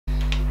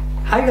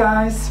Hi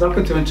guys,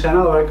 welcome to my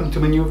channel, welcome to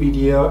my new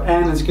video,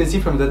 and as you can see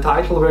from the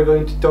title we're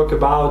going to talk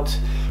about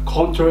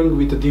contouring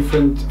with the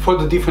different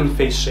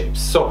face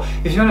shapes. So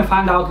if you want to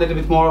find out a little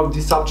bit more of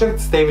this subject,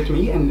 stay with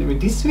me and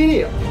with this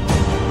video.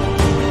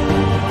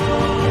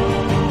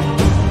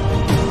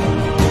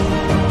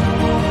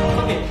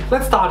 Okay,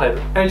 let's start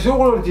it. As you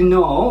already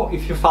know,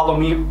 if you follow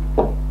me,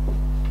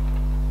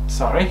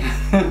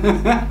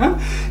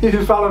 if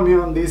you follow me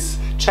on this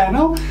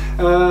channel,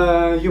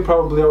 you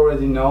probably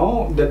already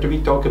know that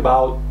we talk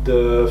about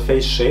the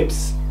face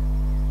shapes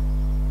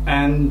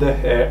and the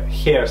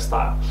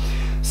hairstyle.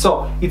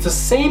 So it's the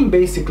same,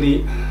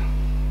 basically,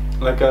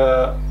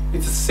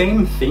 it's the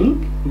same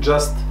thing,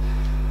 just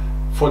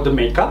for the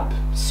makeup.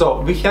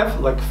 So we have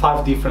like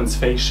 5 different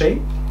face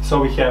shape. So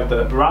we have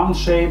the round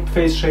shape,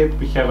 face shape,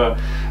 we have a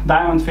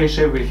diamond face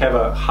shape, we have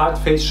a heart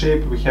face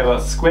shape, we have a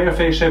square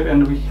face shape,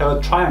 and we have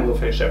a triangle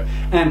face shape.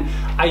 And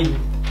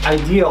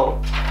ideal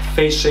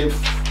face shape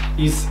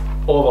is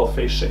oval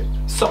face shape.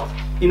 So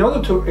in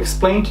order to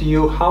explain to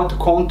you how to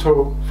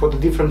contour for the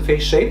different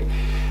face shape,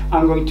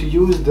 I'm going to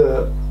use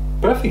the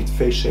perfect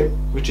face shape,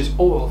 which is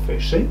oval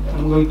face shape.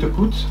 I'm going to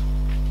put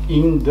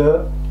in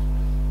the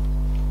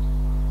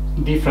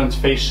different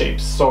face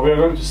shapes. So we're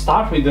going to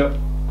start with the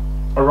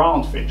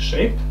round face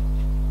shape.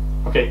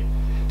 Okay,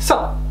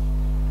 so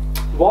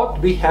what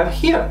we have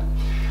here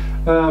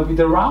with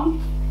the round,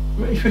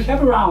 if you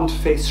have a round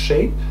face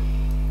shape,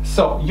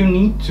 so you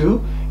need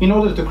to, in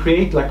order to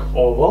create like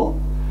oval,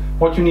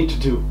 what you need to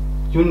do,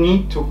 you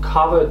need to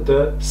cover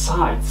the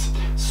sides.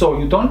 So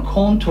you don't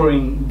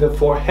contouring the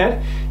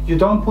forehead, you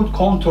don't put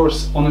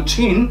contours on the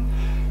chin,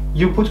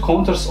 you put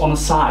contours on the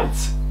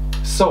sides.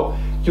 So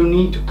you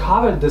need to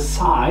cover the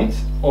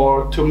sides,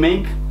 or to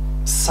make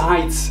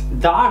sides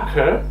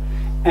darker,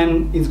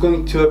 and it's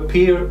going to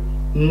appear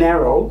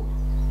narrow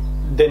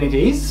than it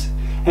is,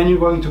 and you're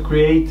going to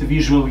create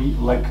visually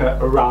like a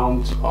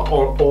round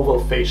or oval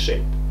face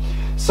shape.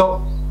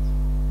 So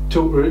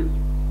to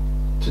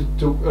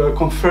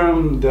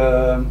confirm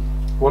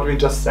what we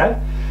just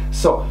said,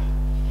 so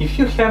if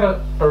you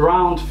have a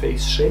round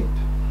face shape,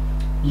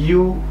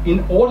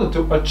 in order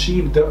to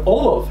achieve the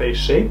oval face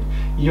shape,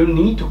 you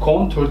need to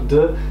contour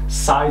the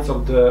sides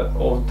of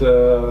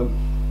the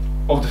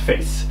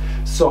face.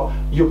 So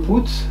you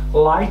put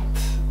light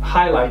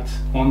highlight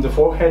on the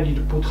forehead,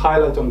 you put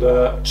highlight on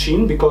the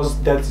chin,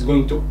 because that's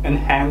going to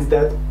enhance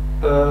that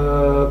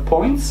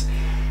points,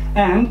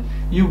 and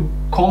you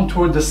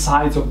contour the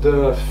sides of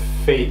the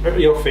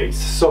your face.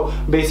 So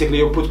basically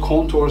you put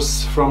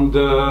contours from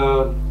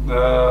the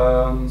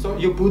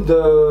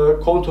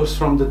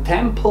from the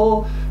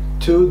temple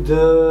to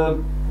the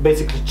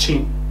basically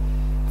chin,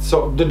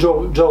 so the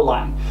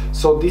jawline.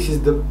 So this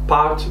is the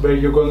part where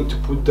you're going to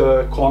put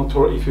the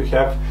contour if you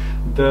have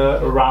the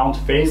round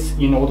face,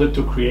 in order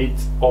to create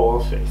oval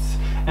face.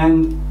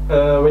 And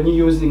when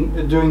you're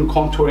doing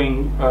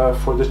contouring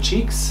for the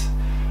cheeks,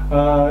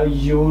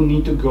 you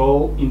need to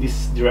go in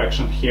this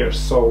direction here,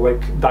 so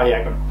like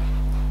diagonal.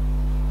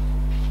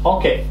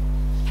 Okay,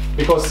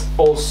 because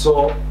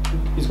also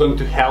it's going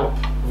to help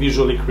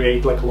visually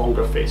create like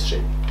longer face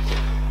shape.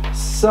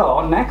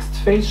 So next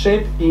face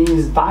shape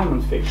is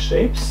diamond face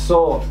shape.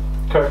 So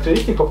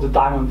characteristic of the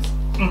diamond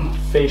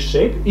face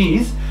shape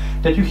is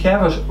that you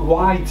have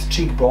wide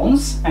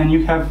cheekbones, and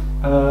you have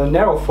a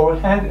narrow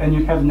forehead, and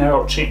you have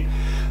narrow chin.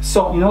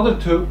 So in order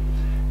to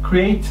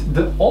create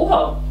the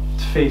oval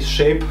face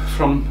shape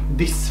from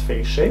this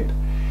face shape,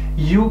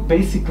 you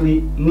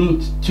basically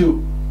need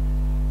to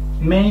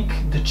make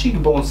the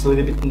cheekbones a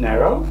little bit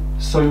narrow.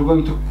 So you're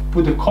going to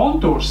put the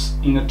contours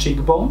in the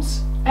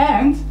cheekbones,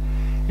 and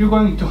you're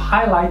going to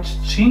highlight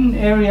chin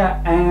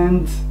area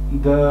and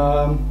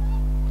the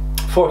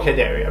forehead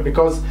area,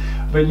 because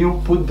when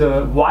you put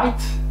the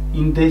white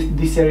in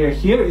this area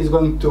here, is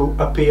going to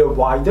appear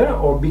wider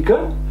or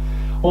bigger,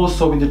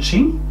 also with the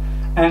chin.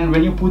 And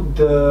when you put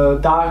the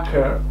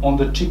darker on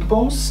the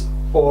cheekbones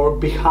or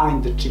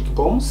behind the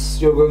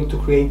cheekbones, you're going to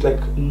create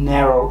like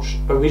narrow,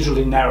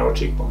 visually narrow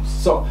cheekbones.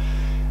 So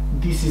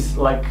this is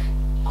like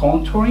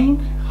contouring,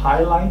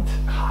 highlight,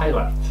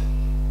 highlight.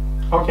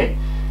 Okay,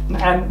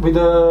 and with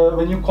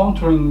when you're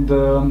contouring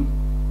the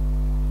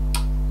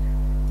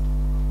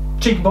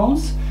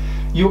cheekbones,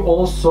 you're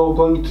also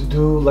going to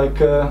do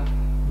like a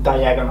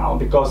diagonal,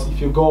 because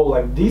if you go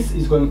like this,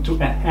 it's going to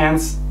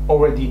enhance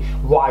already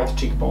wide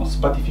cheekbones,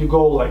 but if you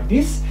go like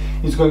this,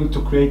 it's going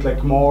to create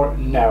like more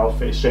narrow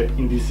face shape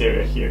in this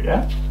area here.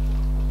 Yeah.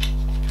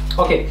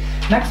 Okay,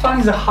 next one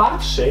is a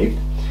heart shape.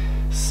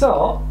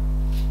 So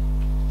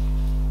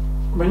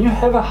when you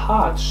have a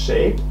heart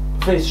shape,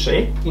 face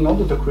shape, in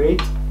order to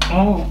create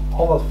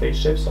oval face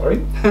shape,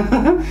 sorry,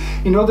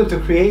 in order to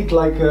create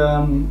like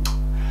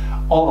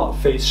oval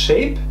face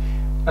shape,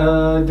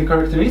 the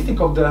characteristic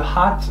of the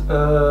heart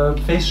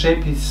face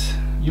shape is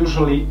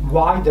usually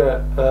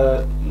wider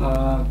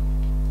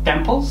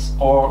temples,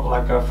 or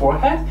like a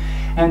forehead,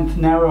 and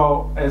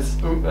narrow, as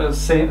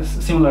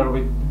similar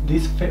with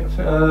this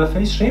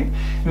face shape,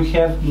 you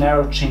have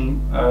narrow chin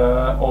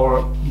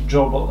or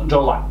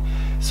jawline.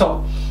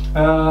 So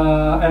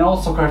And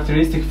also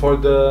characteristic for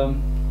the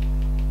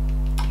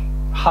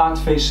hard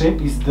face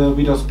shape is the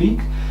widow's peak.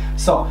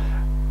 So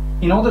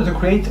in order to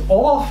create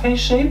oval face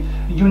shape,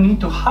 you need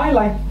to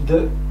highlight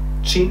the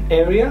chin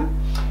area,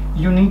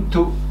 you need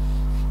to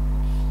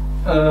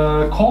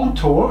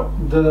contour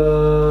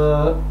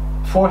the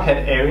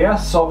forehead area,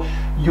 so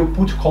you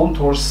put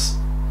contours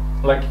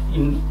like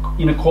in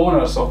the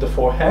corners of the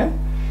forehead,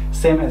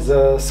 same as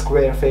a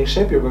square face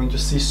shape you're going to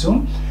see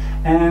soon.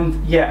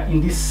 And yeah,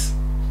 in this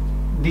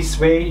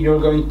way you're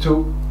going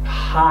to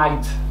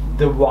hide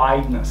the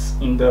wideness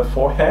in the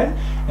forehead,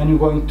 and you're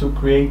going to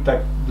create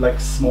like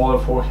smaller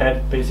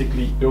forehead.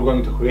 Basically you're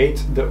going to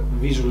create the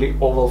visually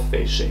oval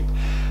face shape.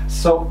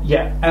 So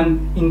yeah,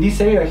 and in this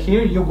area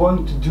here you're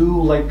going to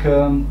do like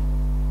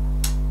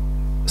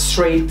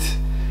straight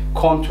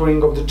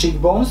contouring of the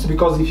cheekbones,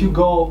 because if you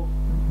go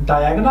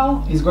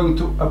diagonal it's going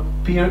to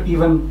appear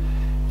even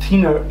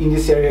thinner in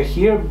this area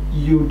here.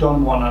 You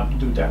don't want to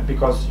do that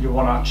because you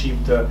want to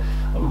achieve the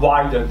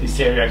wider this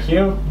area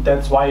here.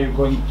 That's why you're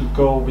going to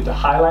go with the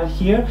highlight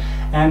here,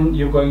 and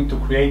you're going to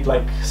create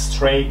like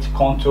straight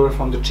contour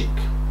from the cheek.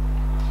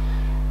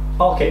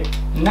 Okay,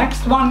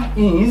 next one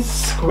is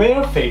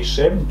square face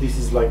shape. This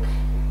is like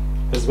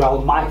as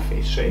well my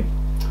face shape.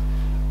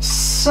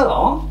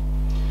 So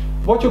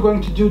what you're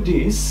going to do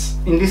this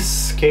in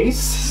this case,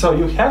 so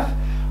you have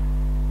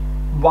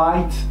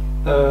wide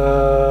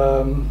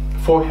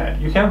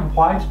forehead, you have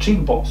wide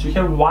cheekbones, you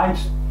have wide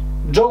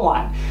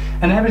jawline,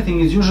 and everything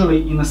is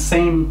usually in the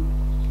same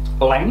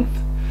length.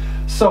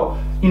 So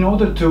in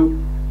order to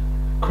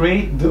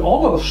create the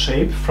oval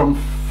shape from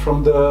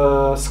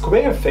the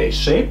square face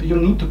shape, you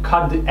need to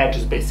cut the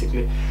edges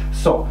basically.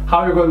 So how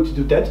are you going to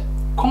do that?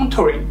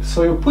 Contouring.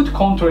 So you put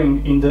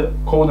contouring in the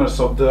corners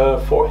of the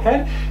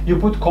forehead, you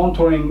put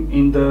contouring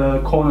in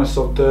the corners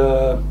of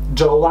the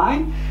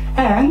jawline,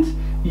 and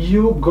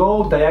you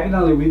go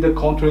diagonally with the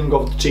contouring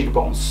of the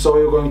cheekbones. So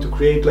you're going to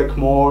create like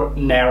more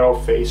narrow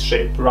face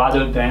shape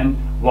rather than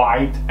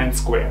wide and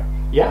square.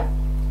 Yeah,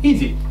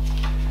 easy.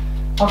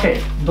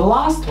 Okay, the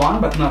last one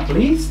but not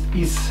least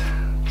is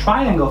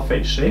triangle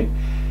face shape,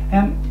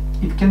 and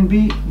it can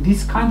be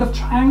this kind of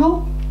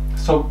triangle.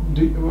 So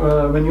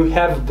when you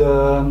have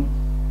the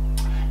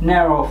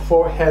narrow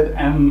forehead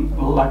and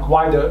like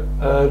wider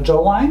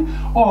jawline,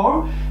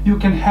 or you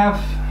can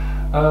have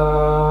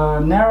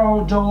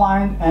narrow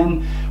jawline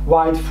and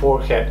wide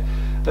forehead.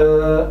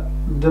 The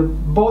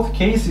both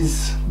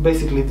cases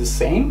basically the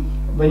same.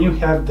 When you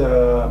have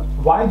the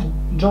wide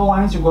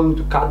jawlines, you're going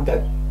to cut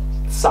that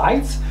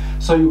sides,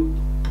 so you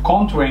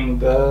contouring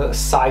the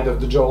side of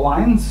the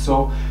jawline,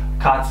 so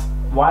cut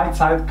wide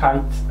side,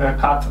 cut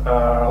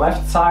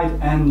left side,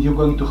 and you're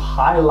going to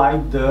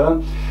highlight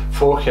the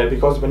forehead,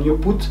 because when you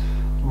put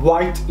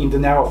white in the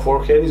narrow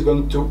forehead, it's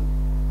going to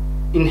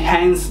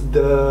enhance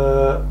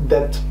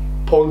that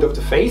point of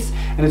the face,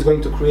 and it's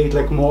going to create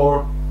like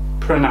more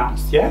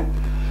pronounced. Yeah,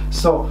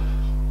 so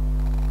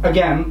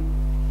again,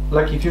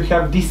 like if you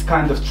have this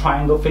kind of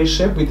triangle face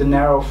shape with the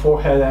narrow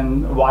forehead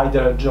and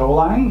wider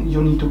jawline,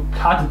 you need to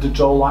cut the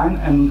jawline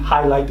and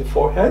highlight the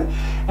forehead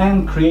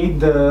and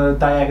create the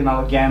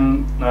diagonal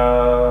again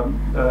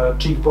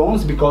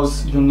cheekbones,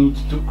 because you need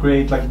to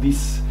create like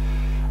this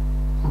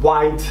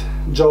wide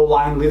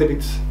jawline, a little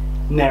bit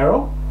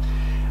narrow.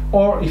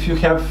 Or if you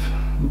have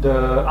the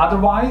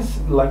otherwise,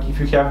 like if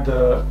you have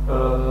the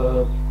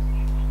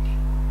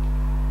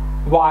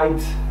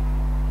wide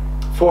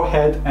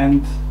forehead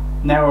and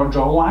narrow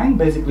jawline,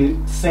 basically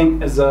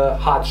same as a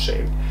heart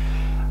shape,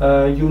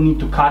 you need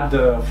to cut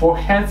the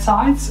forehead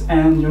sides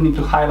and you need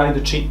to highlight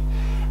the chin.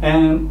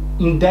 And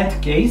in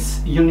that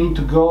case you need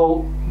to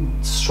go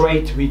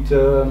straight with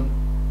the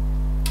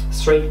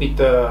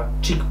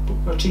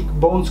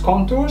cheekbones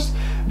contours,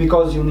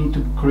 because you need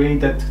to create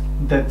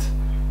that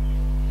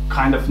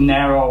kind of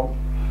narrow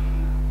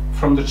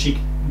from the cheek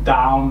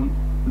down,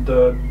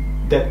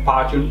 that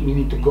part you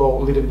need to go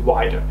a little bit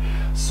wider.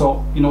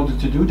 So in order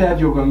to do that,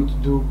 you're going to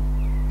do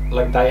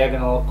like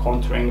diagonal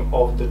contouring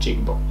of the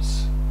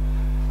cheekbones.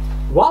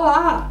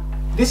 Voila!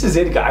 This is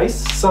it, guys.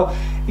 So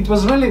it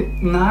was really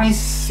nice,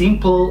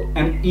 simple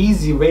and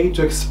easy way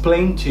to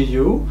explain to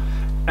you,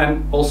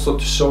 and also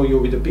to show you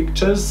with the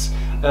pictures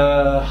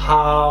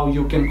how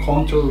you can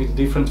contour with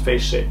different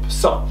face shapes.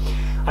 So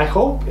I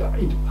hope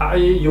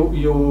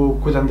you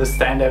could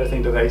understand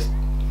everything that I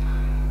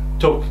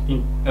talk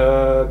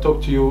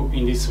to you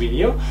in this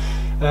video.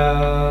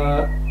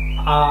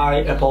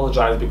 I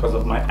apologize because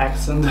of my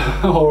accent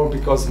or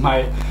because of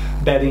my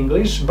bad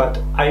English, but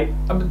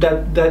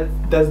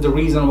that's the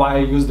reason why I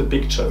use the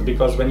pictures,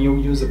 because when you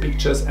use the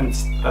pictures and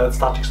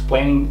start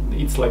explaining,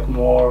 it's like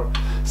more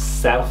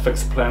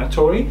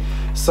self-explanatory.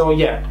 So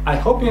yeah, I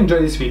hope you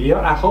enjoyed this video.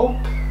 I hope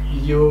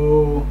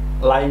you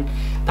like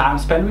time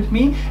spent with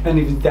me, and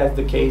if that's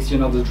the case, you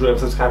know the drill.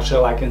 Subscribe, share,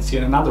 like, and see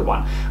you in another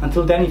one.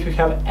 Until then, if you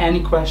have any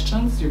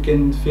questions, you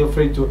can feel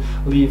free to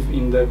leave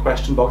in the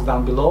question box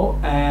down below.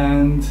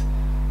 And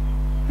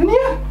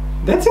yeah,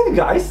 that's it,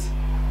 guys.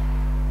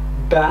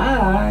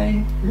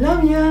 Bye.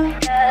 Love ya.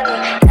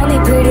 Tell me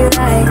pretty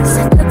lies.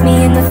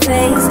 me in the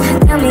face.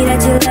 Tell me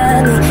that you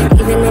love me,